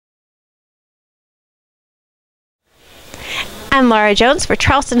I'm Laura Jones for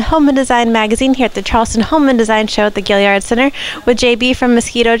Charleston Home and Design Magazine here at the Charleston Home and Design Show at the Gilliard Center with JB from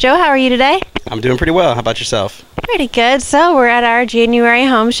Mosquito. Joe, how are you today? I'm doing pretty well. How about yourself? Pretty good. So we're at our January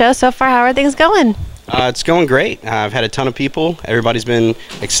home show. So far, how are things going? It's going great. I've had a ton of people. Everybody's been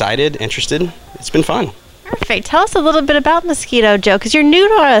excited, interested. It's been fun. Perfect. Tell us a little bit about Mosquito, Joe, because you're new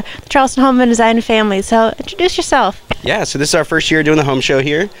to the Charleston Home and Design family. So introduce yourself. Yeah, so this is our first year doing the home show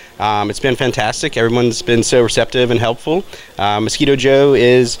here. It's been fantastic. Everyone's been so receptive and helpful. Mosquito Joe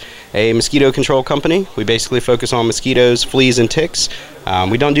is a mosquito control company. We basically focus on mosquitoes, fleas, and ticks.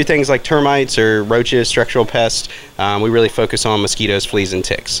 We don't do things like termites or roaches, structural pests. We really focus on mosquitoes, fleas, and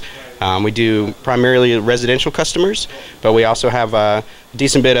ticks. We do primarily residential customers, but we also have a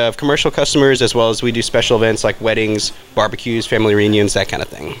decent bit of commercial customers, as well as we do special events like weddings, barbecues, family reunions, that kind of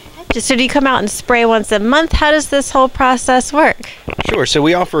thing. So do you come out and spray once a month? How does this whole process work? Sure. So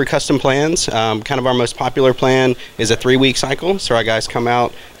we offer custom plans. Kind of our most popular plan is a 3-week cycle. So our guys come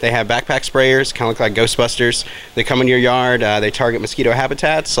out. They have backpack sprayers, kind of look like Ghostbusters. They come in your yard. They target mosquito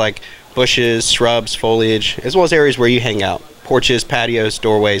habitats like bushes, shrubs, foliage, as well as areas where you hang out. Porches, patios,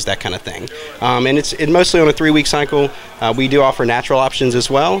 doorways, that kind of thing. And it's mostly on a 3-week cycle. We do offer natural options as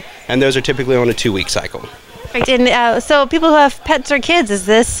well, and those are typically on a 2-week cycle. Perfect. And so people who have pets or kids, is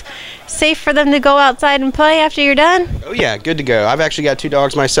this safe for them to go outside and play after you're done? Oh yeah, good to go. I've actually got 2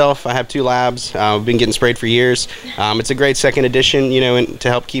 dogs myself. I have 2 labs. I've been getting sprayed for years. It's a great second addition, to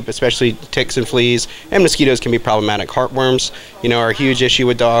help keep especially ticks and fleas, and mosquitoes can be problematic. Heartworms, are a huge issue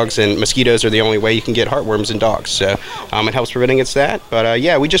with dogs, and mosquitoes are the only way you can get heartworms in dogs. So it helps prevent against that. But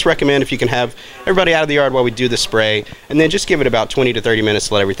yeah, we just recommend if you can have everybody out of the yard while we do the spray, and then just give it about 20 to 30 minutes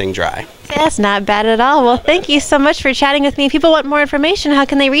to let everything dry. That's not bad at all. Well, thank you so much for chatting with me. If people want more information, how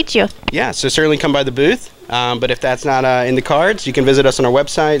can they reach you? Yeah, so certainly come by the booth. But if that's not in the cards, you can visit us on our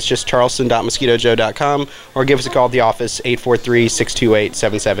website. It's just charleston.mosquitojoe.com, or give us a call at the office,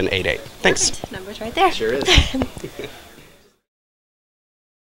 843-628-7788. Thanks. Perfect. Number's right there. Sure is.